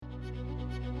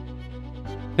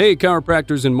Hey,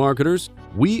 chiropractors and marketers.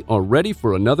 We are ready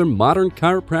for another modern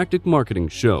chiropractic marketing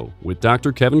show with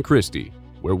Dr. Kevin Christie,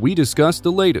 where we discuss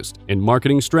the latest in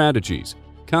marketing strategies,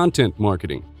 content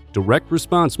marketing, direct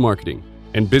response marketing,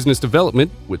 and business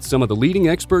development with some of the leading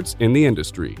experts in the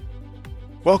industry.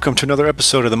 Welcome to another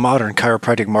episode of the Modern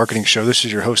Chiropractic Marketing Show. This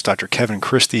is your host, Dr. Kevin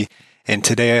Christie, and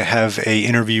today I have an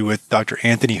interview with Dr.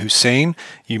 Anthony Hussein.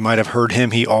 You might have heard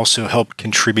him. He also helped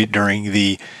contribute during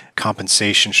the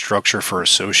compensation structure for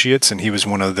associates, and he was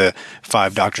one of the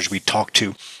 5 doctors we talked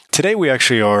to. Today we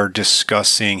actually are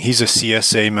discussing, he's a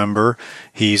CSA member.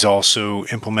 He's also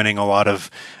implementing a lot of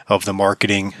the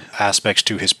marketing aspects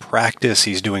to his practice.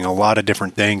 He's doing a lot of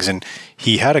different things, and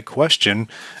he had a question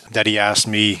that he asked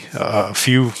me a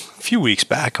few weeks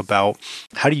back about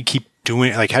how do you keep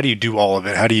doing, like how do you do all of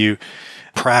it? How do you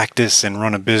practice and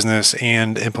run a business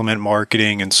and implement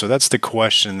marketing? And so that's the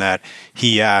question that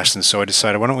he asked. And so I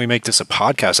decided, why don't we make this a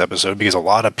podcast episode? Because a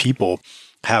lot of people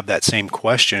have that same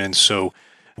question. And so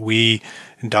we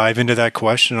dive into that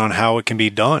question on how it can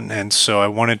be done. And so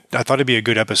I thought it'd be a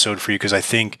good episode for you because I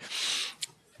think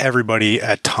everybody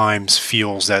at times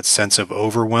feels that sense of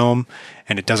overwhelm,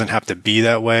 and it doesn't have to be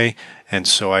that way. And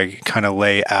so I kind of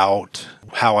lay out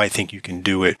how I think you can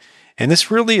do it. And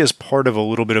this really is part of a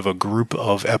little bit of a group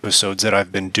of episodes that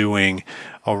I've been doing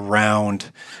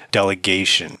around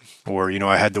delegation. Or,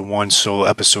 I had the one solo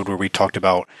episode where we talked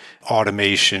about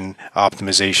automation,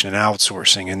 optimization, and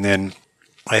outsourcing. And then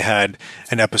I had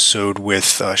an episode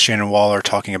with Shannon Waller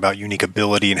talking about unique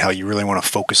ability and how you really want to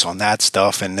focus on that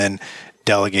stuff and then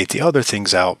delegate the other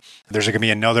things out. There's going to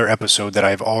be another episode that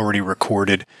I've already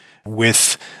recorded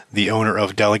with the owner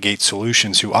of Delegate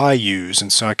Solutions, who I use.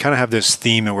 And so I kind of have this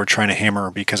theme that we're trying to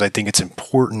hammer because I think it's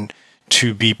important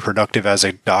to be productive as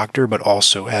a doctor, but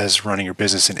also as running your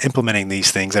business and implementing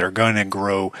these things that are going to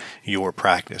grow your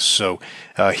practice. So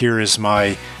here is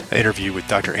my interview with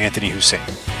Dr. Anthony Hussein.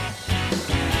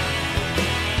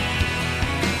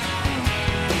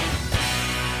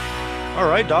 All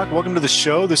right, Doc, welcome to the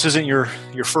show. This isn't your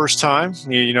first time.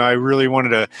 I really wanted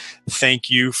to thank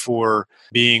you for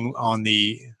being on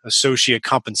the associate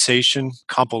compensation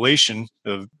compilation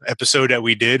of episode that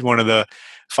we did, one of the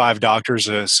 5 doctors.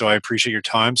 So I appreciate your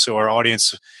time. So our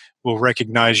audience will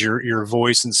recognize your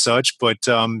voice and such. But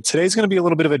today's going to be a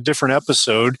little bit of a different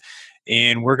episode.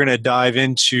 And we're going to dive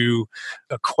into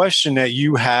a question that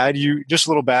you had. Just a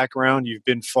little background. You've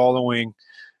been following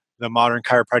the Modern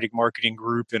Chiropractic Marketing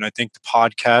Group, and I think the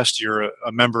podcast. You're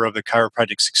a member of the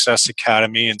Chiropractic Success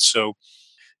Academy, and so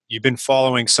you've been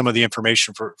following some of the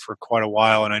information for quite a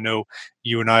while. And I know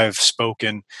you and I have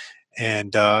spoken,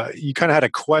 and you kind of had a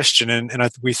question, and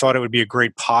we thought it would be a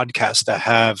great podcast to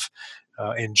have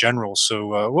in general.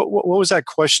 So what was that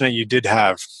question that you did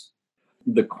have?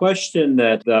 The question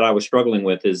that I was struggling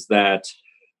with is that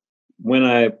when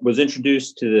I was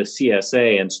introduced to the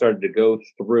CSA and started to go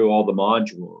through all the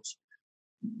modules,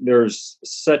 there's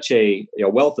such a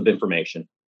wealth of information.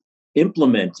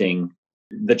 Implementing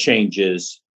the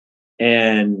changes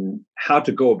and how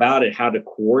to go about it, how to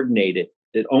coordinate it,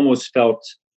 it almost felt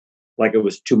like it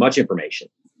was too much information.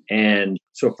 And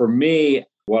so for me,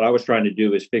 what I was trying to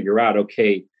do is figure out,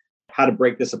 okay, how to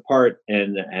break this apart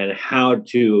and how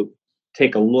to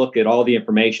take a look at all the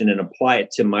information and apply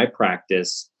it to my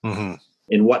practice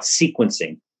in what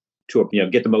sequencing to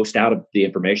get the most out of the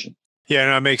information. Yeah,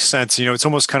 no, it makes sense. It's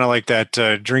almost kind of like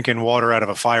that drinking water out of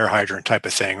a fire hydrant type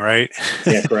of thing, right?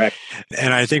 Yeah, correct.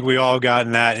 And I think we all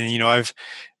gotten that. And, I've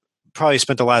probably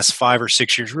spent the last 5 or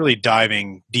 6 years really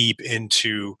diving deep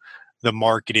into the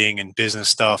marketing and business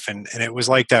stuff. And it was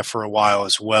like that for a while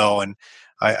as well. And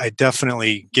I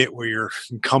definitely get where you're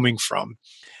coming from.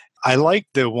 I like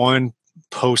the one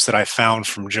post that I found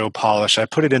from Joe Polish. I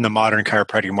put it in the Modern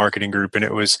Chiropractic Marketing Group, and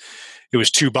it was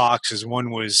 2 boxes.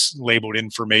 One was labeled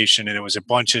information, and it was a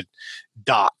bunch of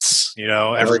dots,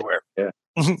 everywhere. Yeah.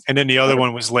 And then the other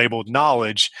one was labeled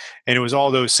knowledge, and it was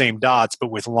all those same dots,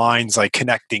 but with lines like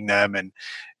connecting them, and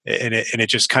it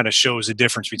just kind of shows the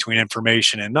difference between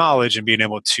information and knowledge, and being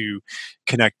able to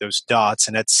connect those dots.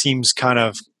 And that seems kind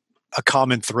of a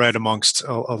common thread amongst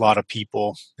a lot of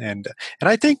people. And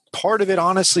I think part of it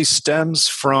honestly stems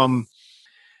from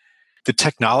the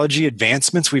technology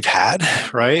advancements we've had,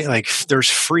 right? Like there's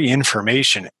free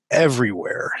information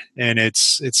everywhere, and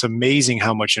it's amazing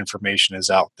how much information is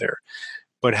out there.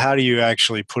 But how do you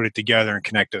actually put it together and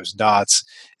connect those dots?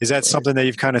 Is that something that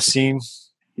you've kind of seen?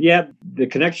 Yeah, the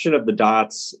connection of the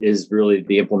dots is really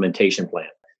the implementation plan.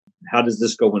 How does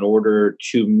this go in order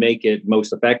to make it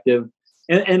most effective?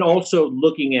 And also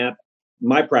looking at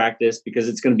my practice, because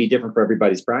it's going to be different for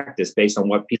everybody's practice based on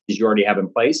what pieces you already have in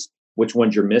place, which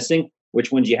ones you're missing,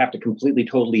 which ones you have to completely,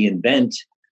 totally invent,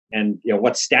 and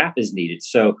what staff is needed.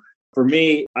 So for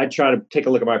me, I try to take a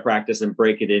look at my practice and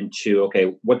break it into,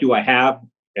 okay, what do I have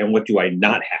and what do I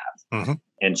not have? Mm-hmm.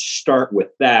 And start with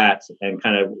that and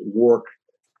kind of work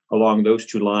along those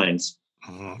two lines.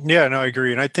 Mm-hmm. Yeah, no, I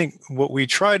agree. And I think what we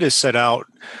try to set out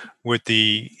with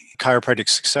the Chiropractic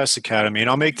Success Academy, and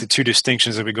I'll make the two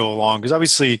distinctions as we go along, because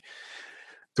obviously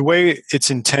the way it's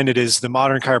intended is the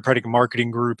Modern Chiropractic Marketing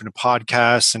Group and a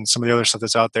podcast and some of the other stuff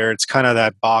that's out there. It's kind of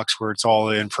that box where it's all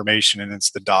the information and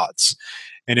it's the dots.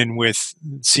 And then with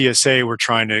CSA, we're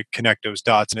trying to connect those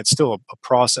dots, and it's still a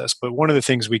process. But one of the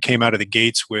things we came out of the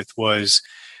gates with was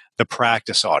the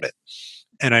practice audit.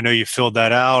 And I know you filled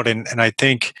that out. And I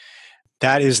think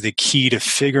that is the key to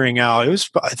figuring out.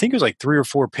 I think it was like 3 or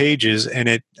 4 pages, and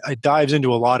it dives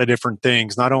into a lot of different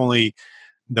things, not only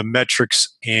the metrics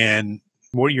and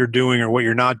what you're doing or what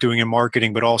you're not doing in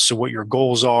marketing, but also what your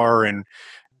goals are and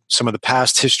some of the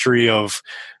past history of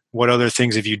what other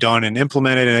things have you done and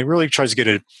implemented. And it really tries to get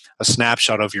a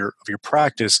snapshot of your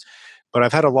practice. But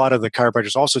I've had a lot of the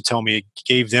chiropractors also tell me it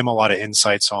gave them a lot of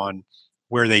insights on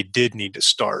where they did need to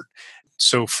start.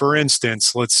 So for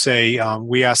instance, let's say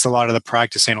we asked a lot of the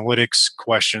practice analytics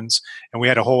questions, and we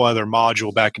had a whole other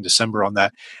module back in December on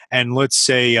that. And let's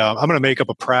say I'm going to make up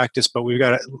a practice, but we've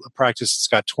got a practice that's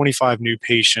got 25 new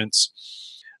patients,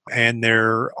 and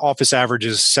their office average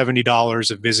is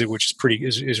 $70 a visit, which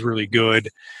is really good.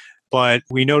 But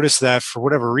we noticed that for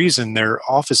whatever reason, their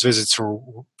office visits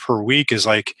per week is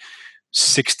like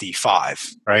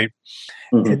 65, right?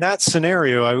 Mm-hmm. In that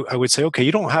scenario, I would say, okay,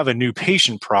 you don't have a new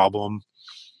patient problem.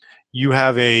 You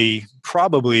have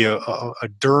probably a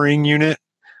during unit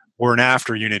or an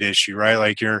after unit issue, right?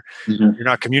 Like you're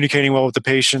not communicating well with the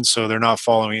patient, so they're not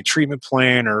following a treatment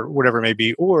plan or whatever it may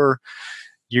be, or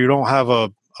you don't have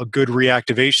a good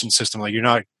reactivation system, like you're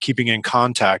not keeping in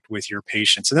contact with your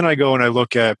patients. And then I go and I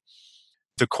look at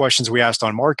the questions we asked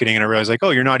on marketing, and I realize like, oh,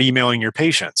 you're not emailing your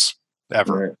patients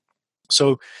ever. Right.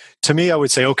 So to me, I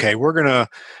would say, okay,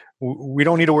 we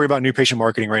don't need to worry about new patient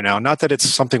marketing right now. Not that it's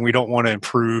something we don't want to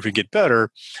improve and get better,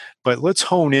 but let's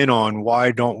hone in on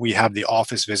why don't we have the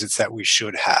office visits that we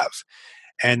should have.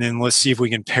 And then let's see if we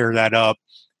can pair that up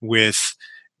with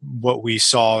what we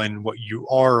saw and what you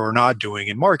are or not doing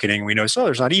in marketing. We know, so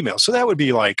there's not email. So that would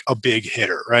be like a big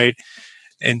hitter, right?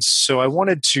 And so I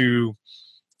wanted to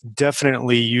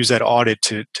definitely use that audit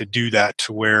to do that,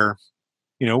 to where,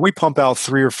 we pump out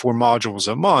 3 or 4 modules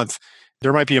a month.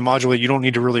 There might be a module that you don't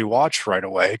need to really watch right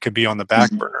away. It could be on the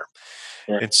back burner.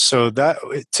 Right. And so that,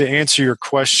 to answer your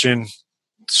question,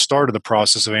 start of the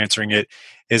process of answering it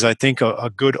is, I think,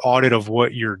 a good audit of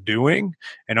what you're doing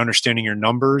and understanding your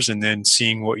numbers, and then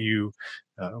seeing what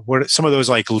some of those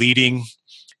like leading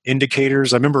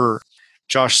indicators. I remember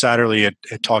Josh Satterley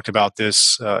had talked about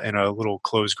this in a little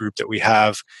closed group that we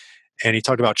have, and he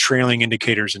talked about trailing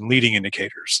indicators and leading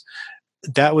indicators.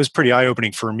 That was pretty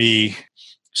eye-opening for me.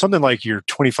 Something like your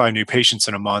 25 new patients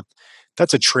in a month,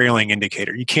 that's a trailing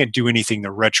indicator. You can't do anything to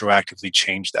retroactively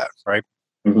change that, right?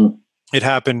 Mm-hmm. It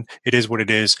happened. It is what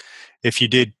it is. If you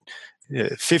did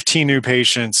 15 new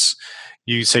patients,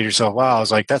 you say to yourself, wow, I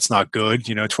was like, that's not good.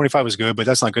 25 was good, but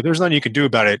that's not good. There's nothing you can do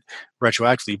about it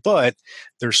retroactively. But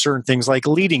there's certain things like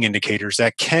leading indicators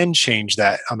that can change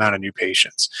that amount of new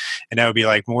patients. And that would be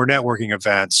like more networking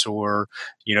events, or,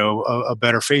 a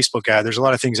better Facebook ad. There's a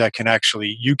lot of things that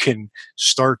you can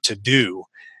start to do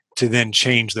to then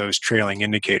change those trailing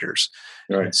indicators.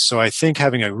 Right. And so I think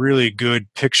having a really good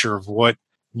picture of what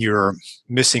your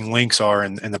missing links are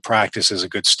in the practice is a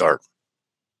good start.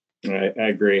 I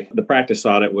agree. The practice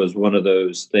audit was one of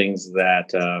those things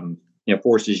that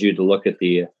forces you to look at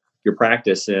your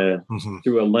practice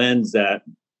through a lens that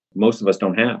most of us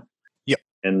don't have. Yep.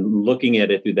 And looking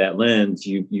at it through that lens,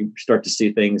 you start to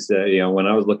see things that, when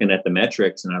I was looking at the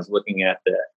metrics and I was looking at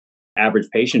the average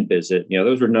patient visit,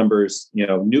 those were numbers.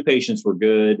 New patients were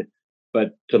good,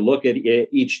 but to look at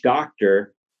each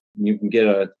doctor, you can get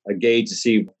a gauge to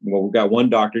see, well, we've got one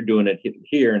doctor doing it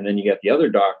here, and then you got the other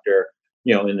doctor,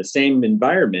 in the same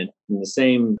environment, in the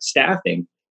same staffing,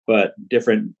 but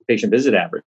different patient visit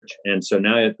average. And so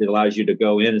now it allows you to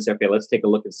go in and say, okay, let's take a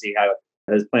look and see how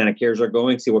his plan of cares are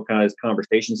going, see what kind of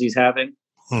conversations he's having,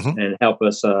 and help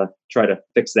us try to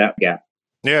fix that gap.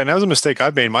 Yeah, and that was a mistake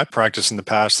I've made in my practice in the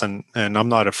past, and I'm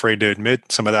not afraid to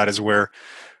admit some of that is where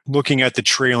looking at the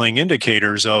trailing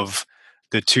indicators of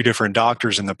the 2 different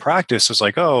doctors in the practice is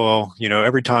like, oh, well,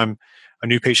 every time a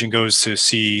new patient goes to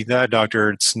see that doctor,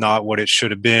 it's not what it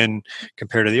should have been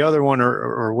compared to the other one,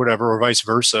 or whatever, or vice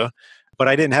versa. But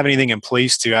I didn't have anything in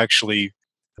place to actually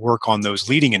work on those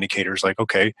leading indicators, like,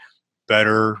 okay,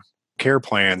 better care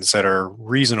plans that are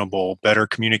reasonable, better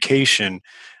communication,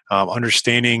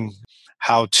 understanding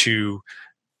how to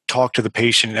talk to the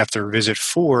patient after visit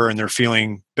 4 and they're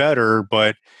feeling better,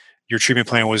 but your treatment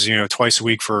plan was, twice a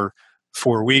week for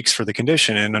 4 weeks for the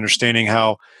condition, and understanding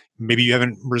how maybe you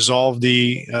haven't resolved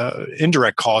the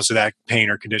indirect cause of that pain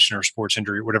or condition or sports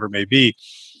injury, or whatever it may be.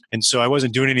 And so I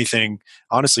wasn't doing anything,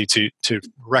 honestly, to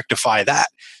rectify that.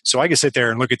 So I could sit there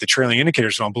and look at the trailing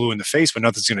indicators so I'm blue in the face, but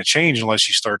nothing's going to change unless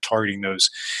you start targeting those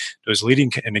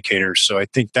leading indicators. So I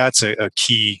think that's a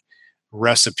key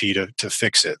recipe to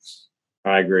fix it.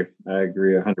 I agree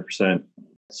 100%.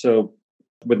 So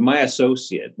with my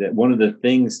associate, that one of the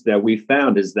things that we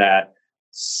found is that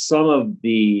some of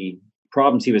the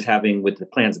problems he was having with the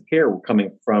plans of care were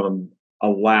coming from a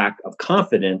lack of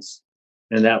confidence.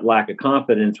 And that lack of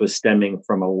confidence was stemming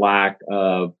from a lack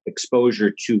of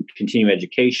exposure to continuing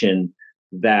education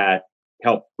that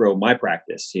helped grow my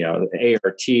practice.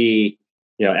 ART,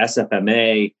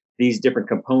 SFMA, these different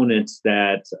components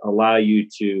that allow you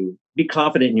to be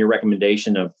confident in your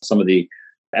recommendation of some of the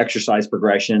exercise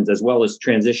progressions, as well as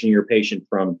transition your patient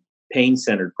from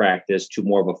pain-centered practice to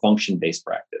more of a function-based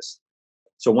practice.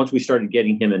 So once we started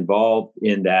getting him involved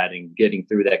in that and getting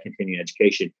through that continuing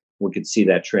education, we could see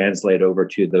that translate over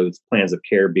to those plans of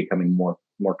care becoming more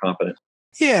confident.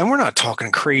 Yeah, and we're not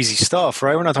talking crazy stuff,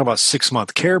 right? We're not talking about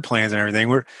 6-month care plans and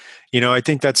everything. I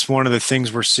think that's one of the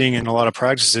things we're seeing in a lot of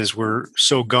practices. We're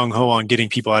so gung-ho on getting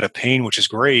people out of pain, which is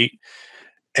great.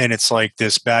 And it's like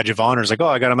this badge of honor. It's like, oh,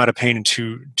 I got them out of pain in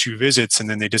two visits, and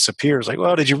then they disappear. It's like,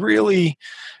 well, did you really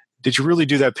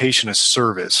do that patient a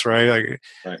service, right?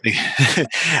 Right.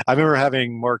 I remember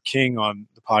having Mark King on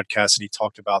the podcast, and he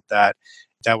talked about that.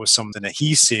 That was something that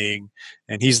he's seeing,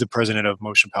 and he's the president of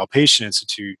Motion Palpation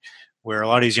Institute, where a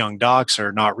lot of these young docs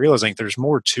are not realizing there's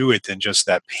more to it than just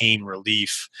that pain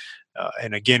relief.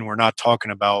 And again, we're not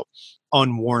talking about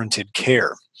unwarranted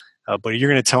care, but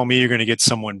you're going to tell me you're going to get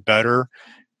someone better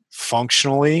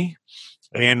functionally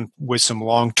and with some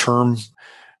long-term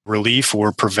relief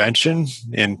or prevention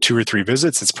in 2 or 3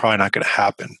 visits, it's probably not going to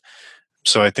happen.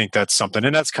 So I think that's something,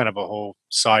 and that's kind of a whole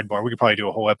sidebar. We could probably do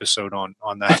a whole episode on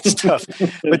that stuff.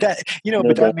 But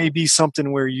that may be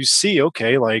something where you see,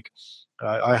 okay, like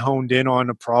I honed in on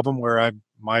a problem where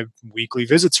my weekly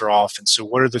visits are off, and so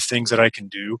what are the things that I can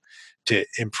do to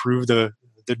improve the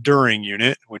during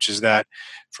unit, which is that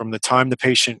from the time the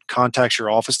patient contacts your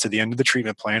office to the end of the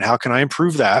treatment plan, how can I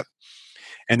improve that?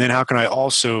 And then how can I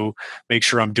also make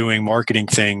sure I'm doing marketing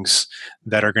things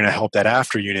that are going to help that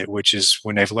after unit, which is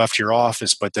when they've left your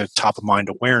office, but the top of mind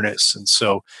awareness. And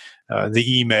so the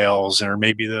emails or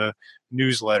maybe the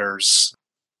newsletters,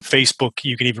 Facebook,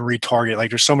 you can even retarget. Like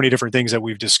there's so many different things that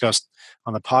we've discussed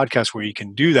on the podcast where you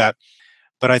can do that.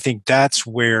 But I think that's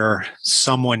where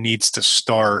someone needs to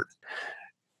start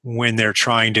when they're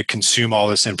trying to consume all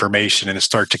this information and to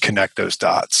start to connect those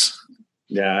dots.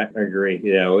 Yeah, I agree.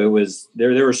 It was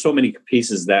there were so many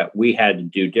pieces that we had to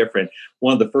do different.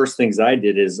 One of the first things I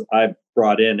did is I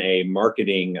brought in a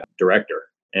marketing director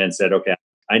and said, okay,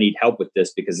 I need help with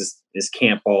this because this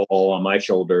can't fall all on my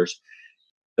shoulders.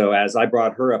 So as I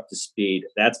brought her up to speed,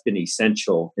 that's been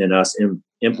essential in us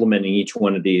implementing each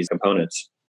one of these components.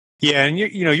 Yeah, and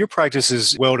your practice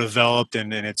is well developed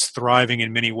and it's thriving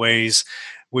in many ways,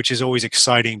 which is always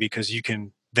exciting because you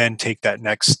can then take that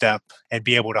next step and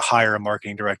be able to hire a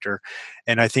marketing director.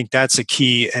 And I think that's a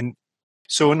key. And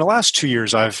so in the last 2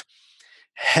 years, I've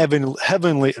heavily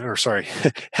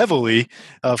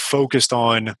focused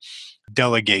on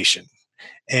delegation.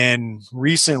 And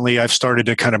recently I've started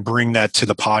to kind of bring that to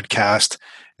the podcast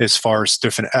as far as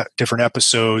different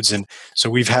episodes. And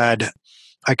so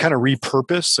I kind of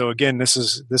repurpose. So again,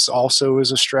 this also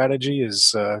is a strategy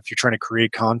is if you're trying to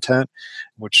create content,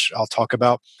 which I'll talk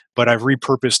about, but I've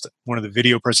repurposed one of the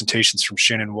video presentations from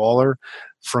Shannon Waller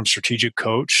from Strategic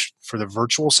Coach for the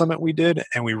virtual summit we did.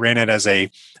 And we ran it as a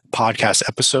podcast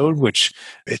episode, which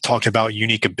it talked about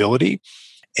unique ability,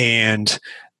 and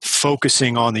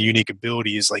focusing on the unique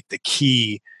ability is like the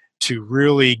key to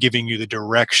really giving you the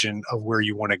direction of where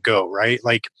you want to go, right?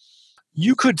 Like,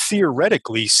 you could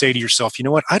theoretically say to yourself, you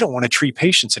know what, I don't want to treat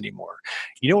patients anymore.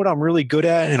 You know what I'm really good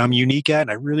at and I'm unique at and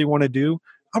I really want to do?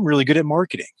 I'm really good at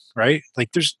marketing, right?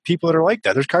 Like there's people that are like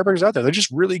that. There's chiropractors out there. They're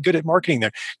just really good at marketing.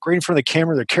 They're great in front of the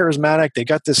camera. They're charismatic. They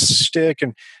got this stick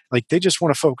and like they just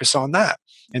want to focus on that.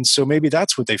 And so maybe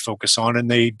that's what they focus on and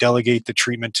they delegate the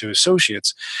treatment to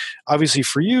associates. Obviously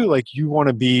for you, like you want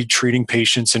to be treating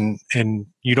patients and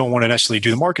you don't want to necessarily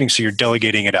do the marketing. So you're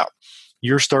delegating it out.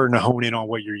 You're starting to hone in on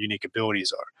what your unique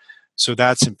abilities are. So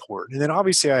that's important. And then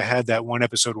obviously I had that one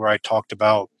episode where I talked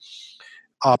about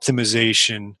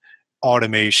optimization,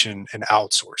 automation, and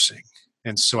outsourcing.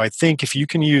 And so I think if you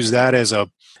can use that as a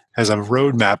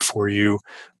roadmap for you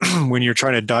when you're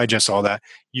trying to digest all that,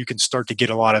 you can start to get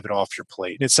a lot of it off your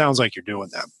plate. And it sounds like you're doing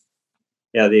that.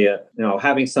 Yeah,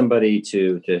 having somebody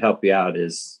to help you out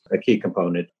is a key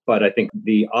component. But I think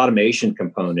the automation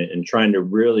component and trying to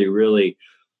really, really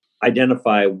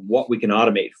identify what we can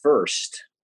automate first.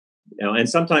 And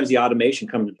sometimes the automation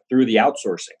comes through the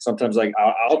outsourcing. Sometimes like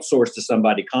I'll outsource to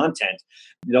somebody content,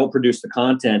 they'll produce the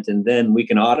content, and then we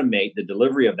can automate the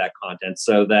delivery of that content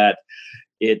so that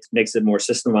it makes it more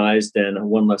systemized and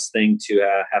one less thing to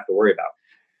have to worry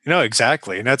about.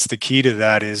 Exactly. And that's the key to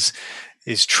that is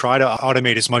try to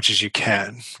automate as much as you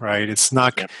can, right? It's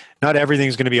not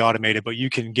everything's going to be automated, but you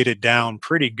can get it down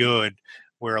pretty good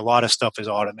where a lot of stuff is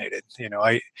automated.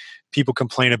 People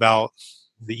complain about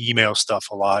the email stuff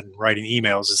a lot and writing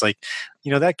emails. It's like,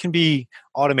 that can be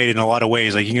automated in a lot of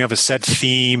ways. Like you can have a set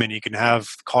theme and you can have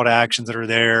call to actions that are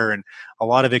there, and a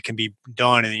lot of it can be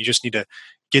done, and you just need to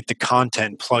get the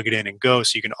content, plug it in and go.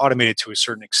 So you can automate it to a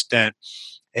certain extent.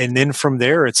 And then from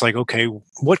there, it's like, okay,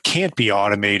 what can't be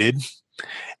automated?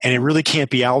 And it really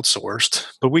can't be outsourced,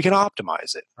 but we can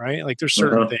optimize it, right? Like there's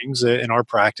certain things that in our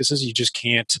practices you just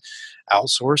can't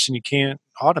outsource and you can't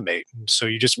automate. And so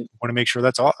you just want to make sure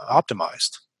that's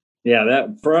optimized. Yeah,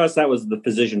 that for us, that was the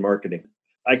physician marketing.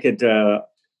 I could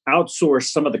outsource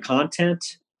some of the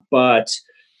content, but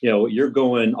you're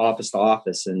going office to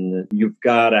office, and you've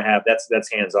got to have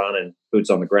that's hands-on and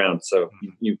boots on the ground. So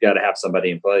you've got to have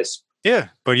somebody in place. Yeah,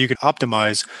 but you can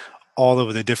optimize all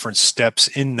of the different steps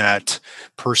in that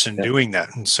person doing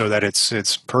that, and so that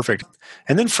it's perfect.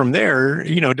 And then from there,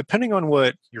 depending on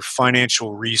what your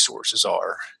financial resources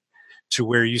are, to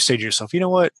where you say to yourself, you know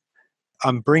what,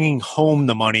 I'm bringing home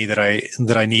the money that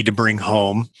I need to bring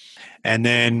home, and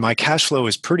then my cash flow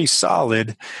is pretty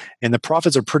solid, and the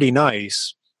profits are pretty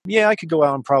nice. Yeah, I could go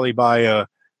out and probably buy a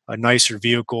nicer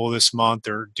vehicle this month,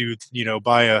 or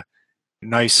buy a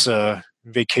nice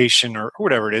vacation or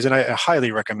whatever it is. And I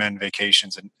highly recommend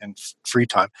vacations and free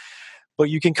time.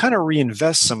 But you can kind of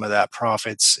reinvest some of that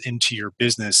profits into your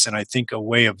business. And I think a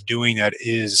way of doing that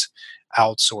is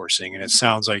outsourcing. And it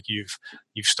sounds like you've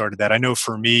started that. I know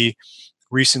for me,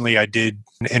 recently I did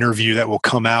an interview that will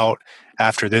come out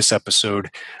after this episode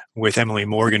with Emily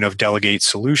Morgan of Delegate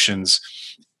Solutions.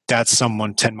 That's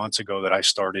someone 10 months ago that I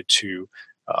started to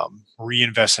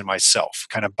reinvest in myself,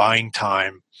 kind of buying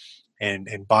time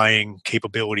and buying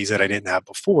capabilities that I didn't have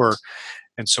before.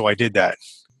 And so I did that.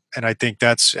 And I think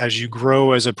that's, as you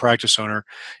grow as a practice owner,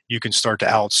 you can start to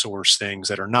outsource things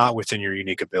that are not within your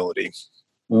unique ability.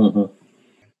 Mm-hmm.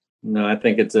 No, I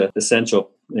think it's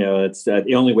essential. It's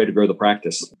the only way to grow the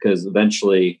practice, because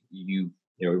eventually you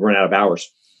run out of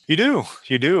hours. You do.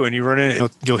 And you run in,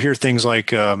 you'll hear things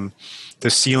like the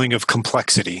ceiling of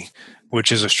complexity,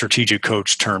 which is a strategic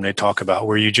coach term they talk about,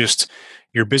 where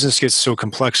your business gets so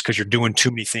complex because you're doing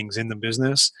too many things in the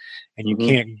business, and you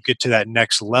can't get to that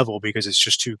next level because it's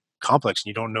just too complex and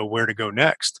you don't know where to go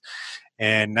next.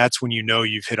 And that's when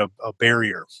you've hit a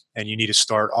barrier, and you need to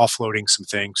start offloading some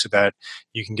things so that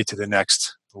you can get to the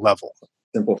next level.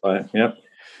 Simplify it. Yep.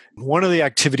 One of the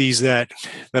activities that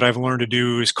I've learned to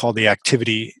do is called the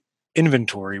activity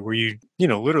inventory, where you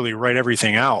literally write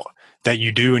everything out that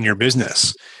you do in your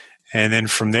business. And then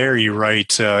from there, you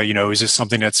write, is this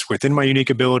something that's within my unique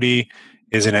ability?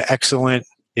 Is it an excellent?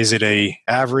 Is it a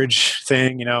average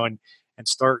thing? And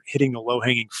start hitting the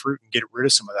low-hanging fruit and get rid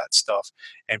of some of that stuff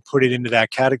and put it into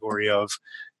that category of,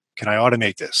 can I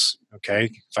automate this? Okay.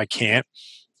 If I can't,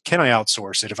 can I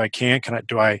outsource it? If I can't,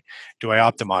 do I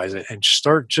optimize it? And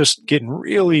start just getting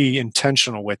really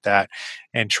intentional with that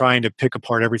and trying to pick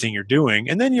apart everything you're doing.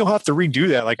 And then you'll have to redo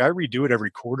that. Like I redo it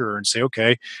every quarter and say,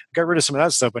 okay, I got rid of some of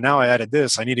that stuff, but now I added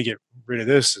this. I need to get rid of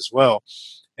this as well.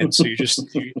 And so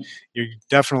you're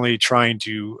definitely trying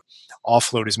to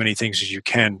offload as many things as you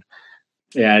can.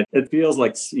 Yeah, it feels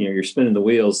like you're spinning the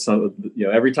wheels. So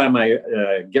every time I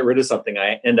get rid of something,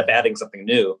 I end up adding something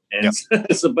new. And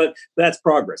but that's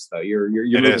progress, though. You're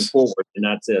moving forward and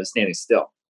not standing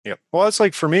still. Yeah. Well, it's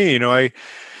like for me, I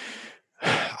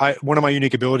one of my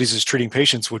unique abilities is treating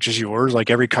patients, which is yours. Like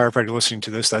every chiropractor listening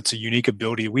to this, that's a unique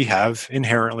ability we have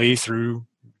inherently through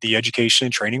the education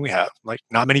and training we have. Like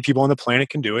not many people on the planet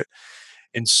can do it,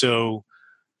 and so.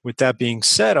 With that being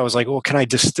said, I was like, well, can I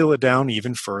distill it down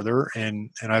even further? And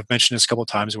I've mentioned this a couple of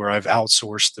times where I've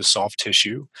outsourced the soft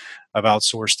tissue. I've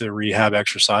outsourced the rehab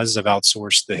exercises. I've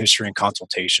outsourced the history and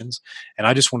consultations. And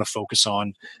I just want to focus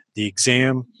on the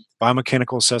exam,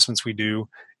 biomechanical assessments we do,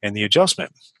 and the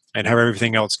adjustment, and have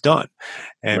everything else done.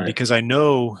 And because I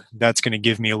know that's going to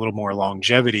give me a little more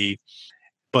longevity.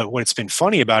 But what's been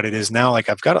funny about it is now, like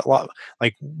I've got a lot,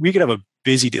 like we could have a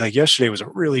busy day. Like yesterday was a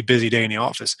really busy day in the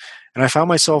office. And I found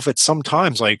myself at some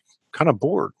times like kind of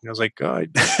bored. And I was like,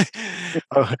 God,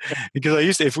 because I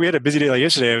used to, if we had a busy day like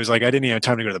yesterday, I was like, I didn't even have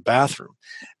time to go to the bathroom.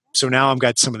 So now I've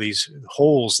got some of these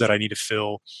holes that I need to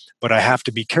fill, but I have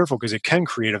to be careful because it can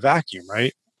create a vacuum,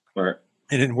 right? Right.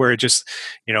 And then where it just,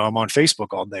 I'm on Facebook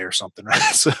all day or something, right?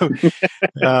 So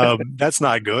that's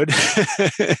not good.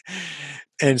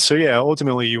 And so, yeah,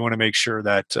 ultimately you want to make sure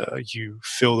that you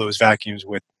fill those vacuums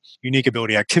with unique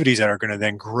ability activities that are going to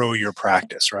then grow your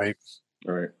practice, right?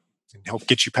 Right. And help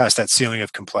get you past that ceiling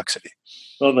of complexity.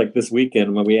 Well, like this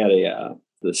weekend when we had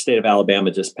the state of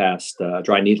Alabama just passed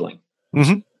dry needling.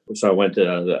 Mm-hmm. So I went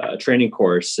to a training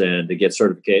course and to get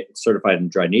certified in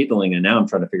dry needling. And now I'm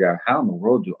trying to figure out how in the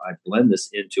world do I blend this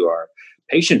into our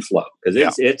patient flow? Because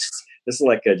this is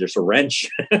like just a wrench.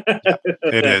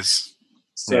 It is.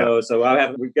 So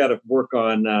we've got to work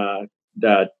on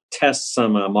test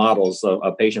some models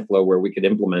of patient flow where we could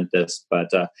implement this. But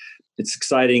it's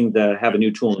exciting to have a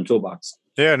new tool in the toolbox.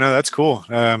 Yeah, no, that's cool.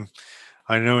 I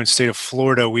know in the state of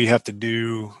Florida, we have to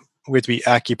be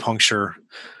acupuncture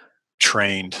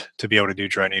trained to be able to do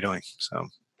dry needling. So,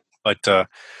 but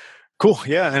cool.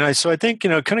 Yeah. And I think,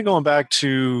 kind of going back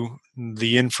to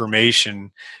the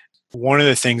information, one of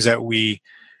the things that we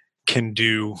can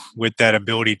do with that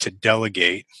ability to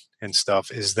delegate and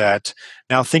stuff is that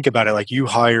now think about it, like you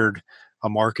hired a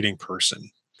marketing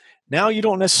person. Now you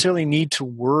don't necessarily need to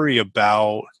worry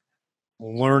about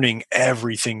learning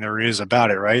everything there is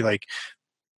about it, right? Like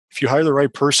if you hire the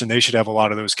right person, they should have a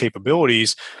lot of those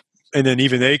capabilities. And then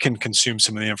even they can consume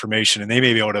some of the information and they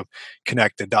may be able to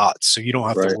connect the dots. So you don't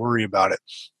have to worry about it.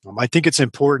 I think it's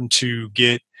important to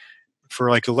get for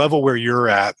like a level where you're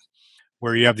at,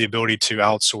 where you have the ability to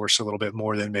outsource a little bit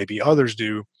more than maybe others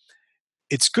do.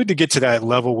 It's good to get to that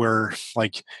level where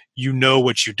like,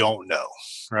 what you don't know,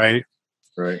 right?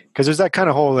 Right. Because there's that kind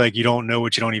of whole, like, you don't know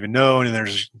what you don't even know. And then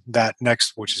there's that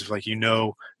next, which is like,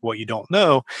 what you don't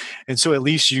know. And so at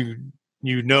least you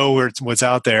know what's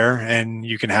out there and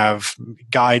you can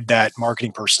guide that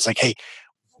marketing person. It's like, hey,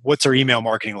 what's our email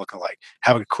marketing looking like?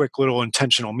 Have a quick little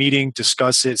intentional meeting,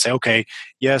 discuss it, say, okay,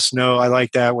 yes, no, I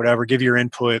like that, whatever, give your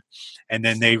input, and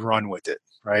then they run with it.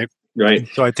 Right. Right. And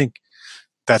so I think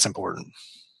that's important.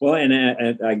 Well, and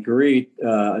I agree.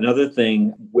 Another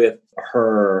thing with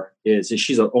her is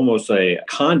she's almost a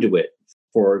conduit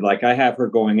for, like, I have her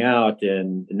going out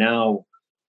and now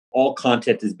all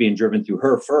content is being driven through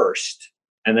her first,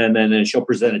 and then she'll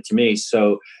present it to me.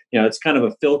 So, it's kind of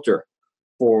a filter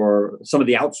for some of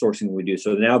the outsourcing we do.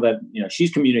 So now that,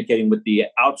 she's communicating with the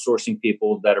outsourcing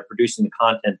people that are producing the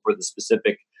content for the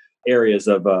specific areas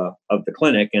of the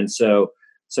clinic. And so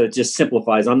it just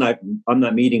simplifies. I'm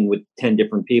not meeting with 10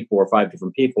 different people or 5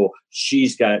 different people.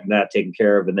 She's got that taken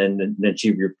care of. And then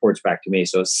she reports back to me.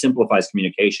 So it simplifies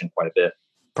communication quite a bit.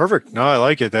 Perfect. No, I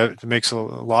like it. That makes a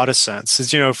lot of sense.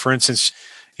 As for instance,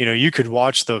 you could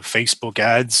watch the Facebook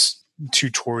ads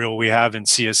tutorial we have in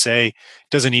CSA.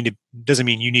 Doesn't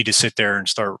mean you need to sit there and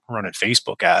start running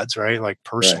Facebook ads, right? Like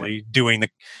personally doing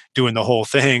the whole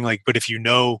thing. Like, but if you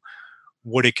know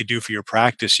what it could do for your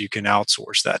practice, you can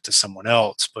outsource that to someone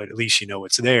else, but at least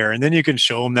it's there. And then you can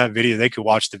show them that video. They could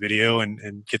watch the video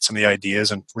and get some of the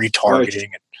ideas and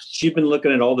retargeting. She's been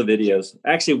looking at all the videos.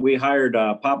 Actually, we hired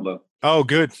Pablo. Oh,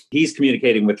 good. He's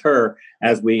communicating with her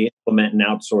as we implement and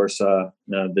outsource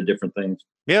the different things.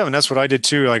 Yeah, and that's what I did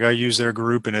too. Like I use their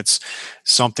group, and it's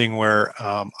something where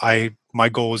my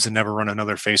goal is to never run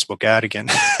another Facebook ad again.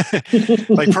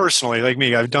 Like personally, like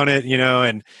me, I've done it,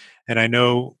 and I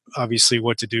know obviously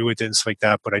what to do with it and stuff like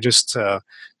that. But I just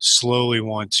slowly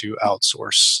want to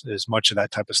outsource as much of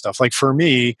that type of stuff. Like for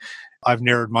me, I've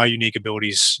narrowed my unique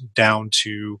abilities down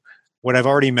to what I've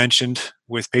already mentioned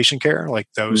with patient care, like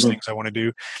those things I want to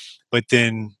do, but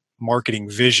then marketing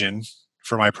vision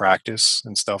for my practice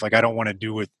and stuff. Like I don't want to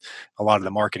do with a lot of the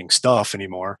marketing stuff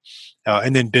anymore.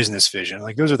 And then business vision.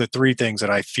 Like those are the 3 things that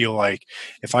I feel like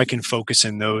if I can focus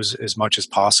in those as much as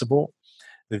possible,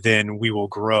 then we will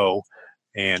grow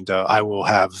and I will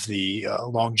have the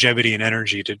longevity and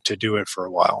energy to do it for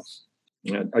a while.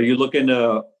 Are you looking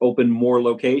to open more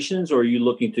locations, or are you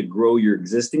looking to grow your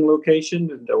existing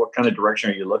location? What kind of direction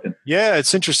are you looking? Yeah,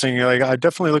 it's interesting. Like I'm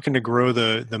definitely looking to grow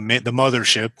the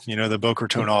mothership, the Boca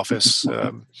Raton office.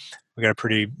 We got a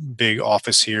pretty big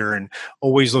office here and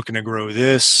always looking to grow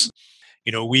this.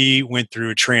 We went through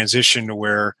a transition to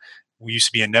where we used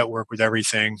to be a network with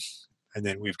everything. And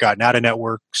then we've gotten out of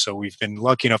network. So we've been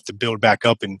lucky enough to build back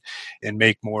up and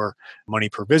make more money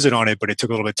per visit on it. But it took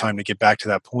a little bit of time to get back to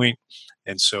that point.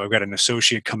 And so I've got an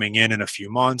associate coming in a few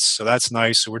months. So that's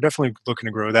nice. So we're definitely looking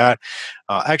to grow that.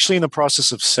 Actually, in the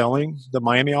process of selling the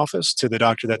Miami office to the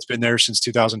doctor that's been there since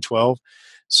 2012.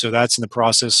 So that's in the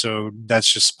process. So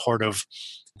that's just part of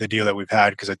the deal that we've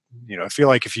had, because I feel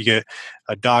like if you get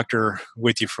a doctor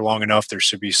with you for long enough, there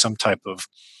should be some type of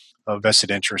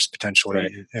vested interest potentially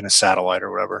Right. in a satellite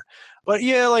or whatever. But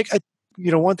yeah,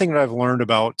 one thing that I've learned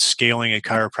about scaling a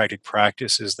chiropractic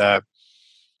practice is that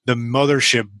the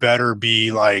mothership better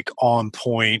be like on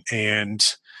point and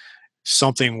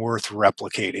something worth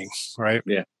replicating, right?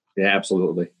 Yeah. Yeah,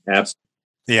 absolutely.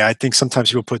 Yeah, I think sometimes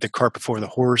people put the cart before the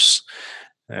horse.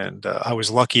 And I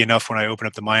was lucky enough when I opened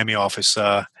up the Miami office,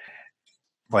 I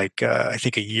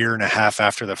think a year and a half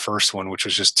after the first one, which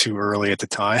was just too early at the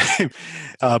time.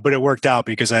 But it worked out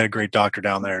because I had a great doctor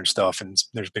down there and stuff, and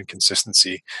there's been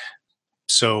consistency.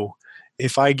 So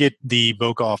if I get the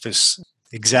Boca office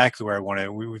exactly where I want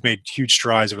it, we've made huge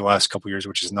strides over the last couple of years,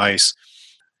 which is nice.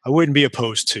 I wouldn't be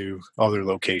opposed to other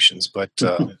locations, but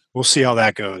we'll see how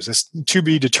that goes. It's to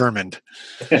be determined.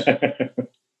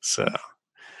 So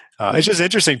it's just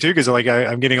interesting too, because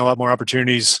I'm getting a lot more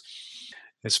opportunities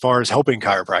as far as helping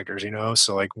chiropractors,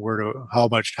 so like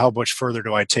how much further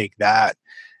do I take that,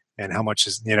 and how much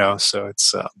is, so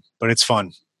it's, but it's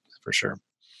fun for sure.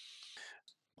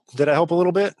 Did I help a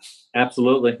little bit?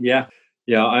 Absolutely. Yeah.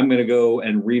 Yeah. I'm going to go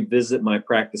and revisit my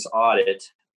practice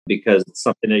audit because it's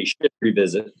something that you should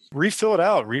revisit. Refill it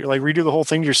out, redo the whole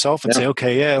thing yourself and say,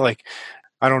 okay, yeah, like,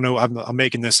 I don't know, I'm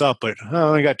making this up, but I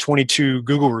only got 22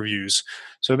 Google reviews.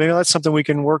 So maybe that's something we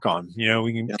can work on.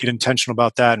 We can get intentional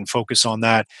about that and focus on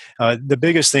that. The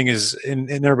biggest thing is,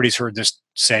 and everybody's heard this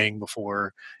saying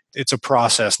before, it's a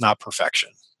process, not perfection.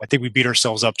 I think we beat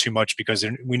ourselves up too much because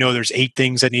we know there's 8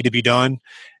 things that need to be done,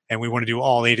 and we want to do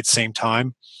all 8 at the same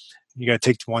time. You got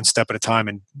to take one step at a time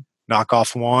and knock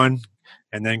off one,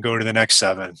 and then go to the next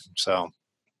 7. So.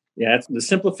 Yeah, the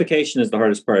simplification is the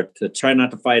hardest part. To try not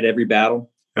to fight every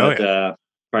battle, but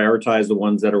prioritize the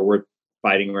ones that are worth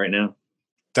fighting right now.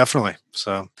 Definitely.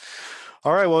 So,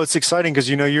 all right. Well, it's exciting because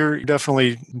you're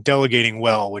definitely delegating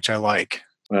well, which I like.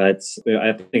 I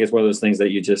think it's one of those things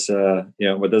that you just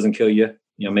what doesn't kill you,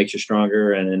 makes you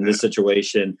stronger. And in this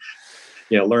situation,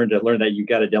 learn that you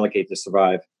got to delegate to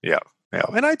survive. Yeah. Yeah.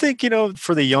 And I think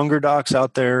for the younger docs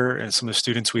out there and some of the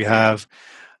students we have,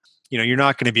 you're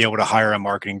not going to be able to hire a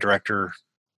marketing director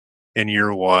in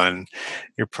year one.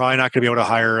 You're probably not going to be able to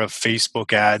hire a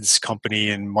Facebook ads company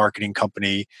and marketing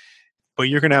company, but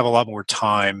you're going to have a lot more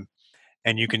time,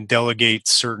 and you can delegate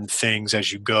certain things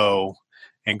as you go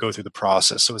and go through the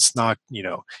process. So it's not,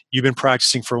 you've been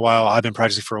practicing for a while. I've been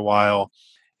practicing for a while.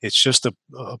 It's just a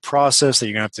process that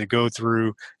you're going to have to go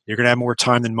through. You're going to have more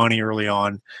time than money early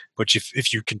on. But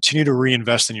if you continue to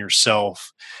reinvest in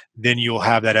yourself, then you'll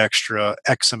have that extra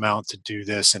X amount to do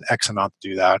this and X amount to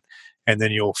do that. And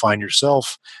then you'll find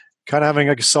yourself kind of having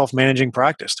like a self-managing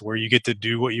practice to where you get to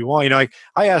do what you want.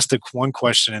 I asked one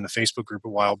question in the Facebook group a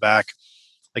while back,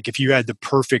 like, if you had the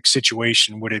perfect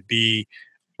situation, would it be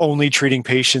only treating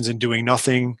patients and doing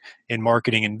nothing in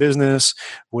marketing and business?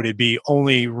 Would it be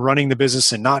only running the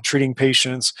business and not treating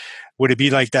patients? Would it be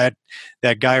like that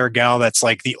guy or gal that's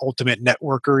like the ultimate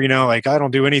networker, like, I don't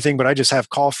do anything, but I just have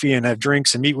coffee and have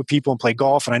drinks and meet with people and play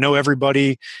golf, and I know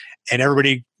everybody, and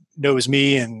everybody knows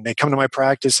me, and they come to my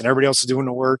practice, and everybody else is doing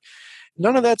the work?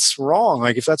 None of that's wrong.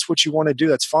 Like, if that's what you want to do,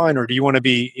 that's fine. Or do you want to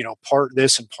be, part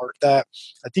this and part that?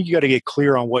 I think you got to get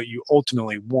clear on what you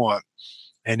ultimately want,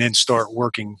 and then start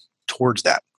working towards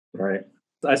that. Right.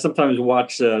 I sometimes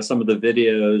watch some of the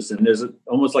videos, and there's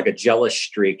almost like a jealous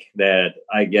streak that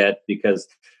I get because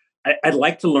I'd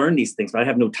like to learn these things, but I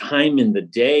have no time in the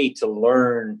day to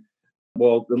learn.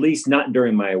 Well, at least not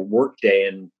during my work day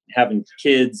and having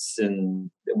kids and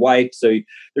wife. So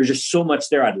there's just so much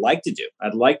there I'd like to do.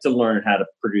 I'd like to learn how to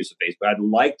produce a Facebook. I'd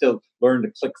like to learn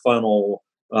the ClickFunnels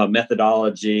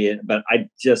methodology, but I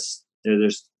just,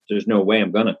 there's no way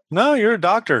I'm gonna. No, you're a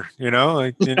doctor,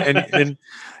 and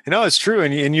it's true.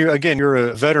 And you're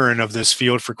a veteran of this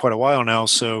field for quite a while now.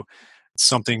 So it's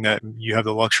something that you have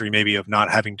the luxury maybe of not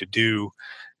having to do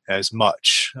as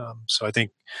much. So I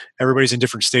think everybody's in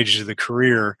different stages of the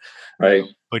career, right?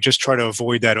 But just try to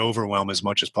avoid that overwhelm as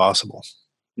much as possible.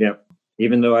 Yeah.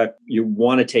 Even though you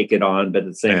want to take it on, but at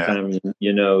the same time,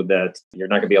 you know that you're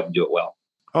not going to be able to do it well.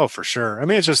 Oh, for sure. I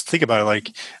mean, it's just, think about it. Like,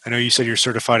 I know you said you're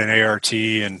certified in ART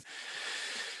and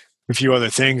a few other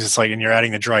things. It's like, and you're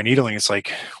adding the dry needling. It's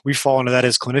like, we fall into that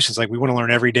as clinicians. Like, we want to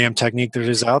learn every damn technique there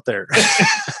is out there.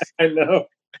 I know.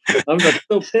 I'm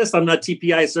so pissed I'm not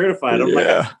TPI certified. I'm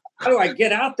like, how do I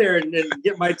get out there and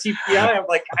get my TPI? I'm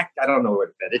like, I don't know where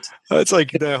to fit it. It's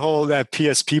like that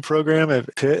PSP program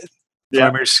at Pitt.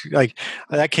 Primary, like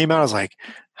that came out. I was like,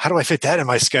 how do I fit that in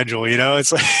my schedule?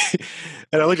 It's like,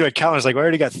 and I looked at my calendar. I was like, well, I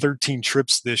already got 13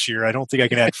 trips this year. I don't think I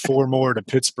can add 4 more to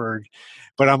Pittsburgh.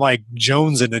 But I'm like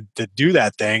jonesing to do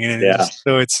that thing. And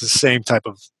so it's the same type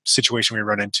of situation we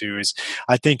run into. Is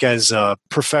I think as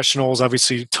professionals,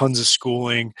 obviously tons of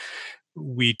schooling,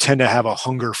 we tend to have a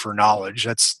hunger for knowledge.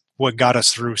 That's what got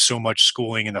us through so much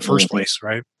schooling in the first place,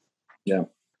 right? Yeah.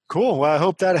 Cool. Well, I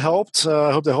hope that helped.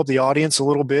 I hope that helped the audience a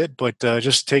little bit, but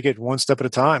just take it one step at a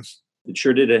time. It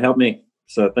sure did. It helped me.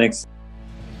 So thanks.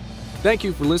 Thank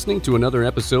you for listening to another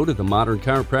episode of the Modern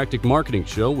Chiropractic Marketing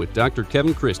Show with Dr.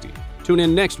 Kevin Christie. Tune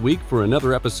in next week for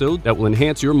another episode that will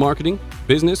enhance your marketing,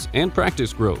 business, and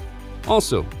practice growth.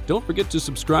 Also, don't forget to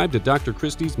subscribe to Dr.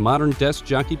 Christie's Modern Desk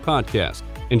Jockey podcast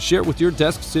and share it with your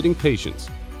desk-sitting patients.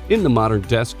 In the Modern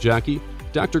Desk Jockey,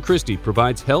 Dr. Christie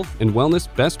provides health and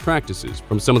wellness best practices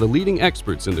from some of the leading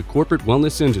experts in the corporate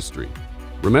wellness industry.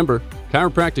 Remember,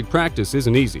 chiropractic practice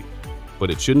isn't easy,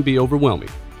 but it shouldn't be overwhelming.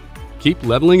 Keep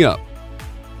leveling up.